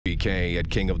TK at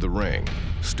King of the Ring,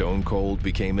 Stone Cold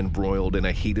became embroiled in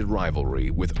a heated rivalry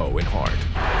with Owen Hart.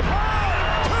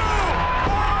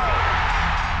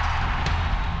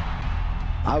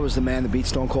 I was the man that beat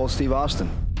Stone Cold Steve Austin.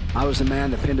 I was the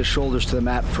man that pinned his shoulders to the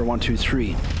mat for 1, 2,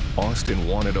 3. Austin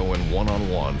wanted Owen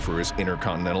one-on-one for his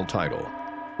Intercontinental title,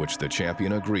 which the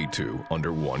champion agreed to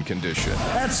under one condition.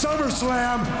 At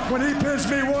SummerSlam, when he pins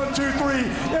me 1, 2, 3,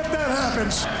 if that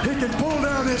happens, he can pull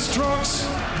down his trunks,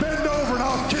 bend over, and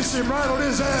I'll kiss him right on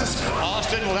his ass.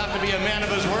 Austin will have to be a man of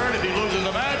his word if he loses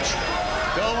the match.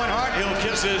 To Owen Hart, he'll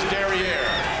kiss his derriere.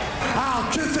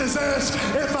 I'll kiss his ass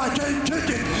if I can't kick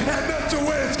it, and that's the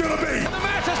way it's gonna be. The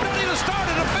match has not even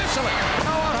started officially.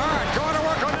 Owen Hart going to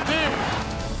work on the team.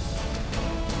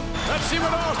 Let's see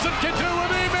what Austin can do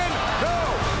with Eamon. No.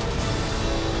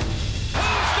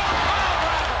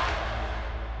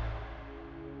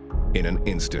 In an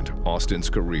instant, Austin's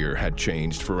career had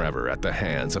changed forever at the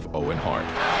hands of Owen Hart.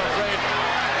 I'm afraid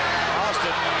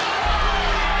Austin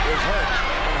is hurt,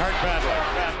 and hurt badly.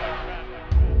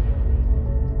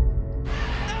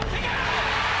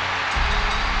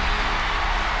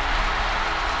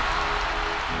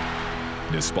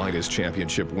 Despite his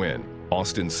championship win,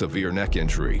 Austin's severe neck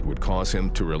injury would cause him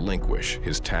to relinquish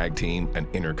his tag team and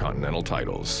Intercontinental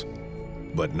titles.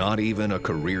 But not even a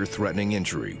career-threatening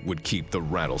injury would keep the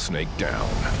Rattlesnake down.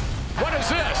 What is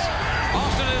this?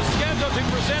 Austin is scheduled to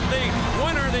present the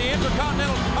winner of the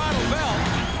Intercontinental title belt.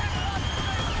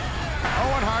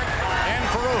 Owen Hart and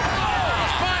Farouk. Oh,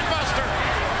 spine buster.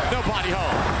 No body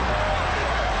hold.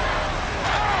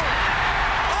 Oh!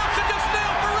 Austin just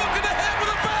nailed Farouk in the head with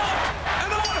a belt.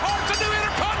 And Owen Hart's a new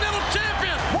Intercontinental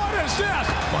champion. What is this?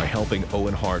 By helping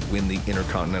Owen Hart win the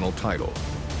Intercontinental title,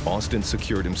 Austin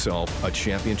secured himself a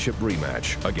championship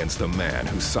rematch against the man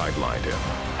who sidelined him.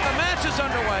 The match is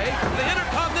underway. The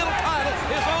Intercontinental title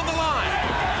is on the line.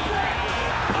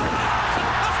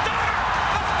 A stunner!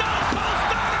 A Stone Cold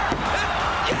stunner!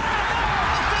 Yes!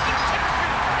 Austin the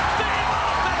champion! Steve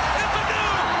Austin is the new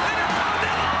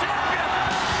Intercontinental champion!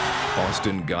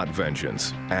 Austin got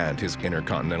vengeance and his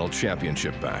Intercontinental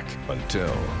championship back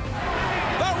until...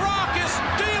 The Rock is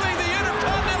stealing the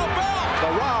Intercontinental belt!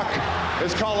 The Rock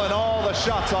is calling all the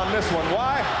shots on this one.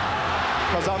 Why?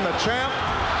 Because I'm the champ,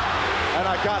 and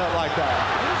I got it like that.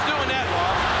 Who's doing that,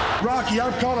 Rock? Rocky,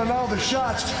 I'm calling all the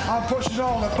shots. I'm pushing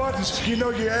all the buttons. You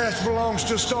know your ass belongs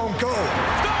to Stone Cold.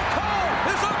 Stone Cold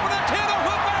is up with a 10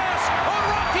 whoop ass on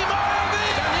Rocky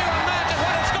Maivia! Can you imagine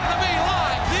what it's going to be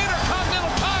like? The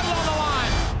Intercontinental title on the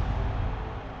line!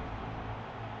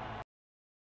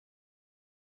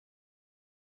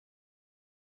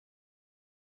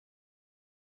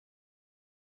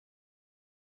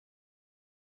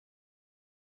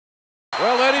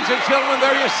 Well, ladies and gentlemen,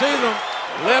 there you see them,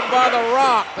 led by The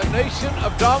Rock, the Nation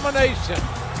of Domination.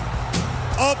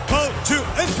 About to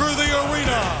enter the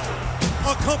arena,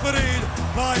 accompanied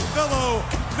by fellow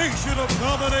Nation of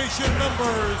Domination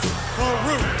members,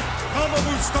 Farouk, Kama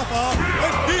Mustafa,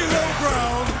 and D'Lo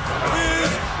Brown, is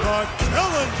the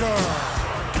challenger.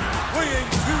 Weighing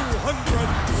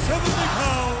 270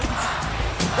 pounds,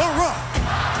 The Rock,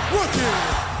 Rocky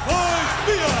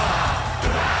Maivia.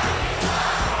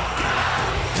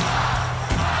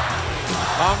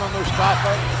 Kama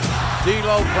Mustafa,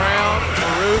 D'Lo Brown,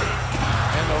 Farouk,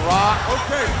 and The Rock.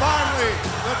 Okay, finally,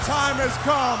 the time has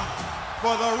come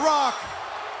for The Rock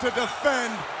to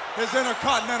defend his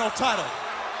Intercontinental title.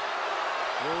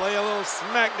 He'll lay a little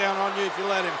smackdown on you if you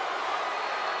let him.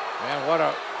 Man, what a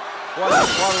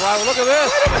rival. Look at this.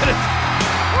 Wait a minute.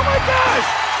 Oh my gosh.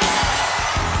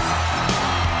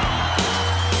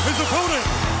 His opponent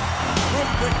from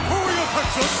Victoria,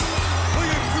 Texas,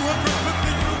 weighing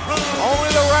 252 pounds.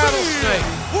 Only the Rattlesnake.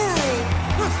 World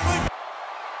Wrestling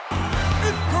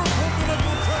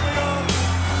Intercontinental Champion,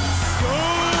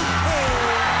 Stone Cold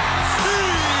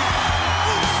Steve Austin.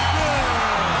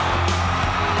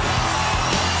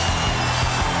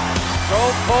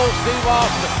 Stone Cold Steve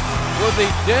Austin with the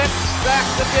deck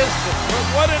stacked against him. But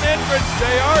what an entrance,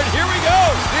 JR. And here we go.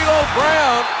 D'Lo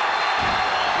Brown.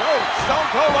 No, Stone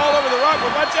Cold all over The Rock, but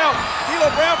watch out. D'Lo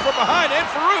Brown from behind and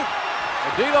Farouk.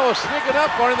 And D'Lo is sneaking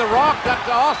up on him. The Rock got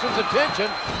to Austin's attention.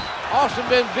 Austin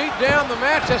been beat down. The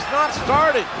match has not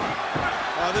started.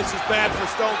 This is bad for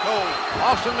Stone Cold.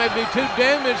 Austin may be too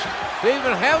damaged to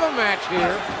even have a match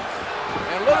here.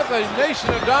 And look at the Nation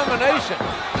of Domination.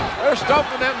 They're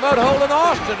stomping that mud hole in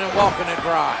Austin and walking it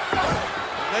dry.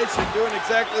 The Nation doing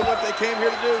exactly what they came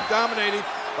here to do, dominating.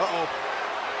 Uh-oh.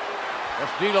 That's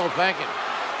D'Lo thinking.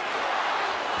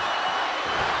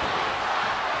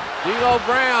 D'Lo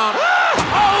Brown.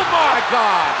 Oh my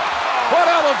God! What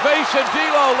elevation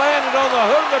D'Lo landed on the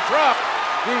hood of the truck.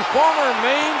 the former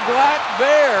Maine Black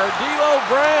Bear, D'Lo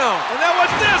Brown. And now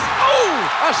what's this? Oh!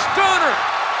 A stunner.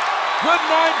 Good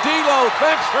night, D'Lo.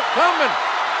 Thanks for coming.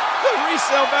 The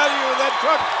resale value of that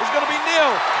truck is going to be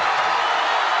nil.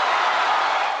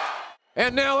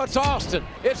 And now it's Austin.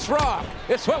 It's Rock.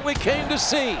 It's what we came to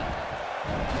see.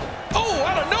 Oh,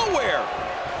 out of nowhere.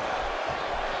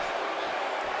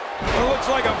 Well, looks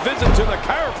like a visit to the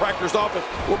chiropractor's office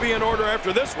will be in order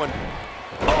after this one.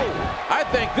 Oh, I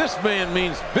think this man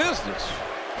means business.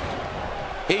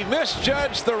 He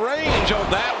misjudged the range on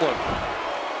that one.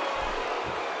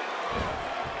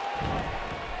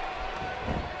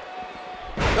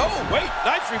 Oh, wait,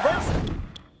 nice reversal.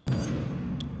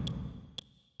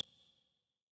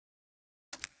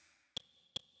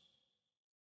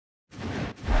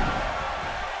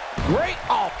 Great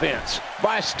offense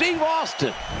by Steve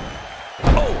Austin.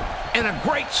 Oh, and a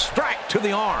great strike to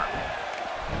the arm.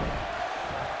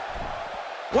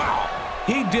 Wow,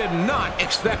 he did not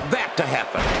expect that to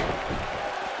happen.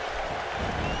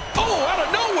 Oh, out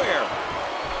of nowhere.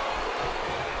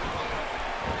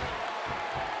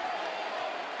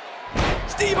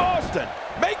 Steve Austin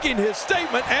making his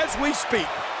statement as we speak.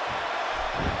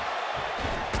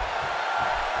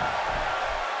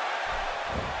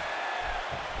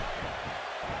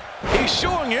 He's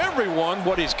showing everyone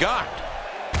what he's got.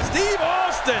 Steve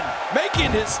Austin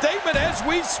making his statement as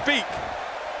we speak.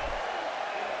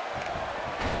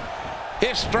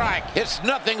 His strike hits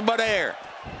nothing but air.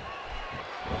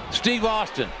 Steve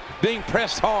Austin being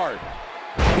pressed hard.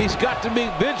 He's got to be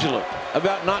vigilant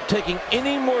about not taking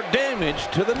any more damage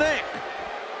to the neck.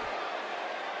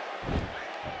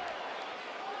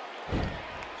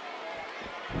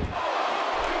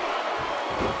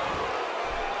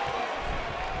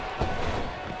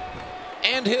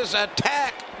 And his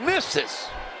attack misses.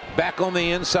 Back on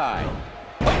the inside.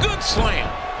 A good slam.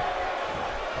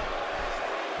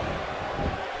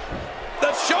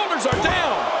 The shoulders are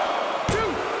down.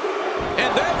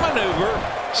 And that maneuver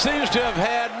seems to have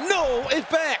had no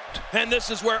effect. And this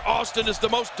is where Austin is the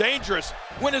most dangerous,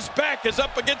 when his back is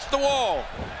up against the wall.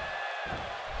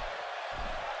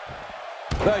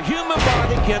 The human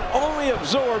body can only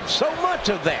absorb so much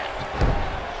of that.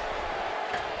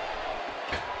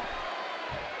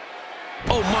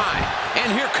 Oh my,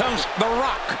 and here comes The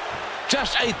Rock.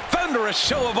 Just a thunderous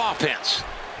show of offense.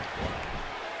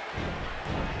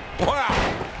 Wow,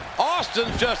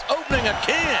 Austin's just opening a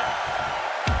can.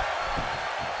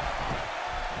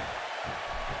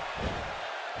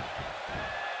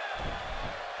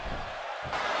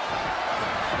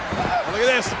 Look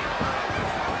at this.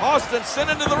 Austin sent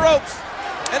into the ropes.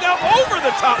 And now over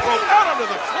the top rope, out onto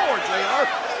the floor, JR.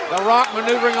 The Rock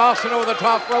maneuvering Austin over the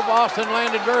top rope. Austin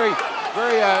landed very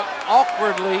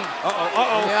awkwardly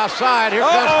on the outside. Here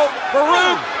comes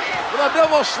Farouk with a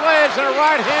double sledge and a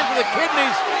right hand to the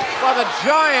kidneys by the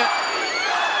Giant.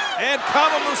 And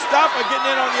Kama Mustafa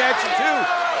getting in on the action too.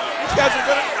 These guys are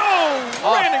gonna,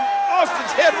 landing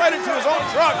Austin's head right into his own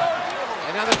truck.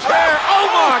 And now the chair, oh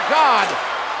my God.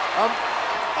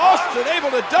 Austin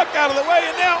able to duck out of the way,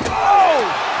 and now,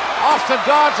 Austin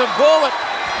dodged a bullet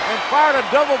and fired a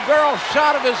double barrel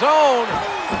shot of his own.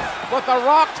 But The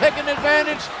Rock taking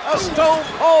advantage of Stone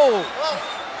Cold.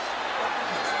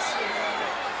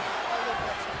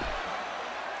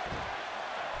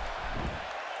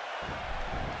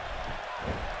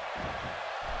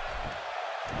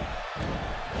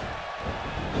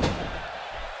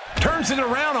 Turns it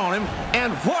around on him,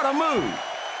 and what a move.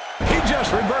 He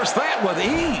just reversed that with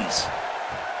ease.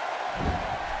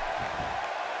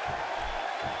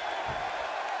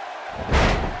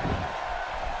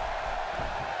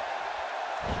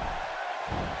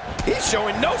 He's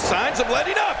showing no signs of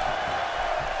letting up.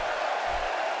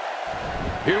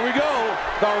 Here we go.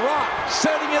 The Rock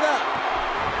setting it up.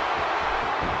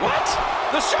 What?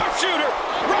 The sharpshooter.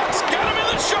 Rock's got him in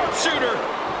the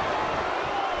sharpshooter.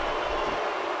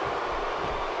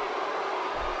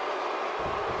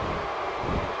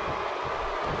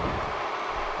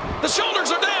 The shoulders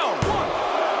are down.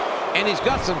 And he's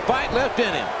got some fight left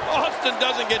in him. Austin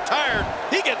doesn't get tired.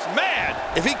 He gets mad.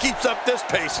 If he keeps up this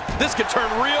pace, this could turn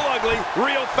real ugly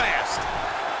real fast.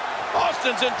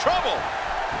 Austin's in trouble.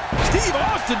 Steve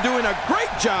Austin doing a great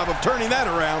job of turning that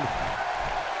around.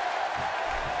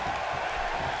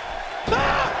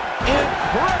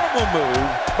 Incredible move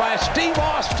by Steve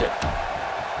Austin.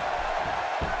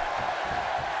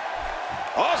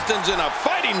 Austin's in a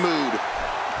fighting mood.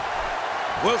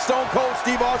 Well, Stone Cold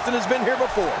Steve Austin has been here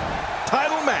before.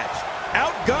 Title match,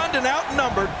 outgunned and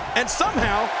outnumbered, and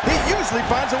somehow he usually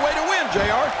finds a way to win,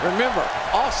 JR. Remember,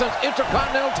 Austin's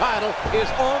Intercontinental title is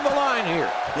on the line here.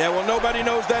 Yeah, well, nobody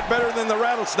knows that better than the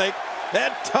Rattlesnake.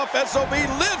 That tough SOB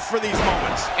lives for these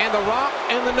moments. And The Rock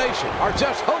and the Nation are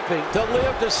just hoping to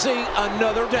live to see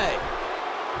another day.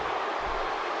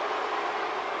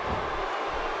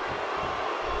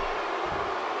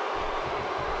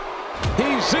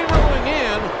 He's zeroing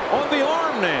in on the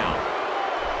arm now.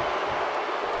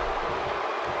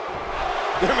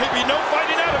 There may be no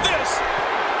fighting out of this.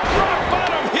 Rock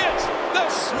bottom hits. The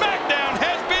smackdown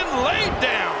has been laid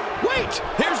down. Wait,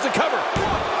 here's the cover. 1,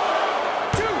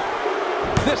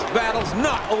 2. This battle's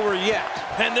not over yet.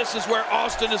 And this is where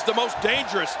Austin is the most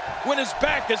dangerous, when his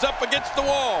back is up against the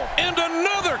wall. And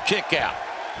another kick out.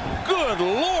 Good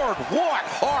Lord, what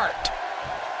heart.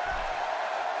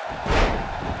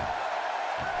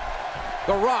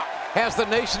 The Rock has the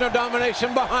Nation of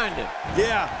Domination behind him.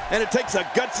 Yeah, and it takes a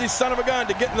gutsy son of a gun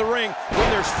to get in the ring when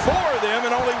there's 4 of them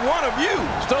and only 1 of you.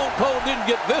 Stone Cold didn't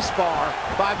get this far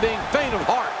by being faint of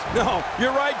heart. No,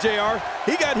 you're right, JR.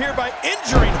 He got here by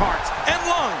injuring hearts and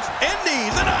lungs and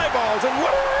knees and eyeballs and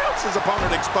whatever else his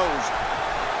opponent exposed.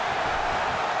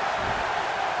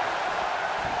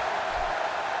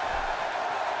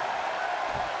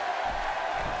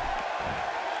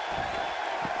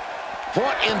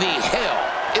 What in the hell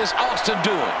is Austin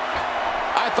doing?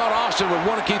 I thought Austin would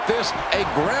want to keep this a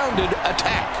grounded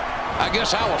attack. I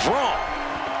guess I was wrong.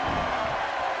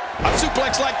 A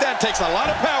suplex like that takes a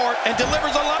lot of power and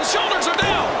delivers a lot of shoulders are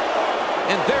down.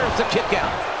 And there's the kick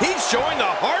out. He's showing the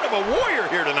heart of a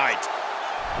warrior here tonight.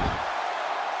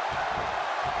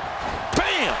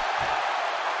 Bam!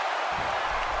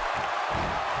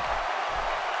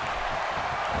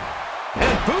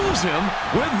 And boos him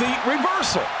with the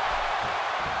reversal.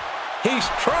 He's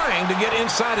trying to get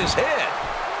inside his head.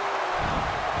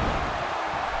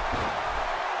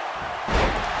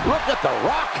 Look at The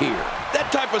Rock here.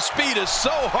 That type of speed is so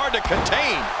hard to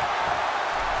contain.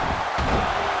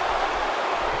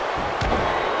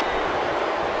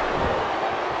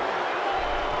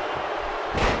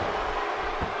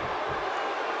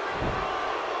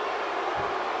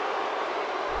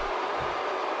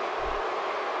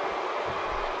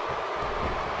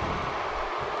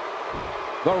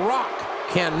 The Rock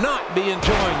cannot be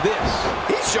enjoying this.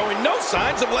 He's showing no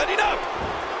signs of letting up.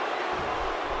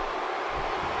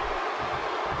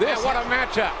 What a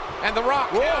matchup. And The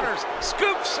Rock counters.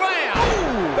 Scoop slam.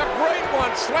 Ooh. The great one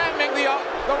slamming the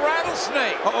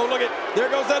rattlesnake. Uh-oh, look at, there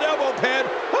goes that elbow pad.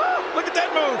 Ah, look at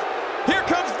that move. Here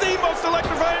comes the most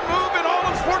electrifying move in all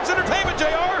of sports entertainment,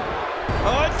 JR.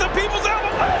 Oh, it's the people's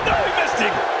elbow. No, he missed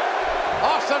him.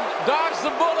 Austin dodged the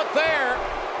bullet there.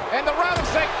 And the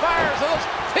rattlesnake fires those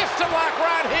piston-like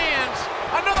right hands.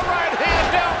 Another right hand,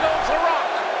 down goes The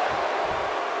Rock.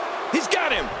 He's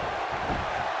got him.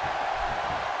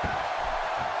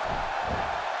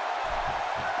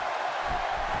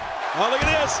 Oh, look at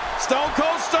this. Stone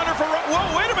Cold Stunner for Rock.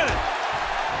 Whoa, wait a minute.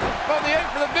 Well, the aim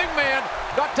for the big man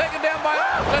got taken down by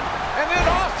Austin. And then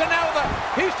Austin now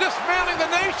he's dismantling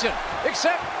the Nation.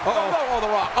 Except,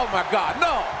 The Rock. Oh, my God.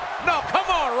 No,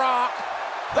 come on, Rock.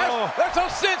 There's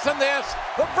no sense in this.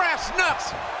 The brass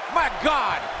knucks. My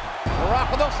God. The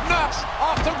Rock with those knucks.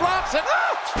 Austin blocks it.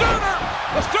 Stunner.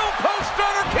 The Stone Cold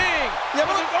Stunner King. Yeah,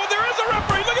 but there is a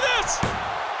referee. Look at this.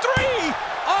 3.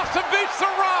 Austin beats The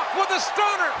Rock with a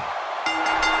stunner.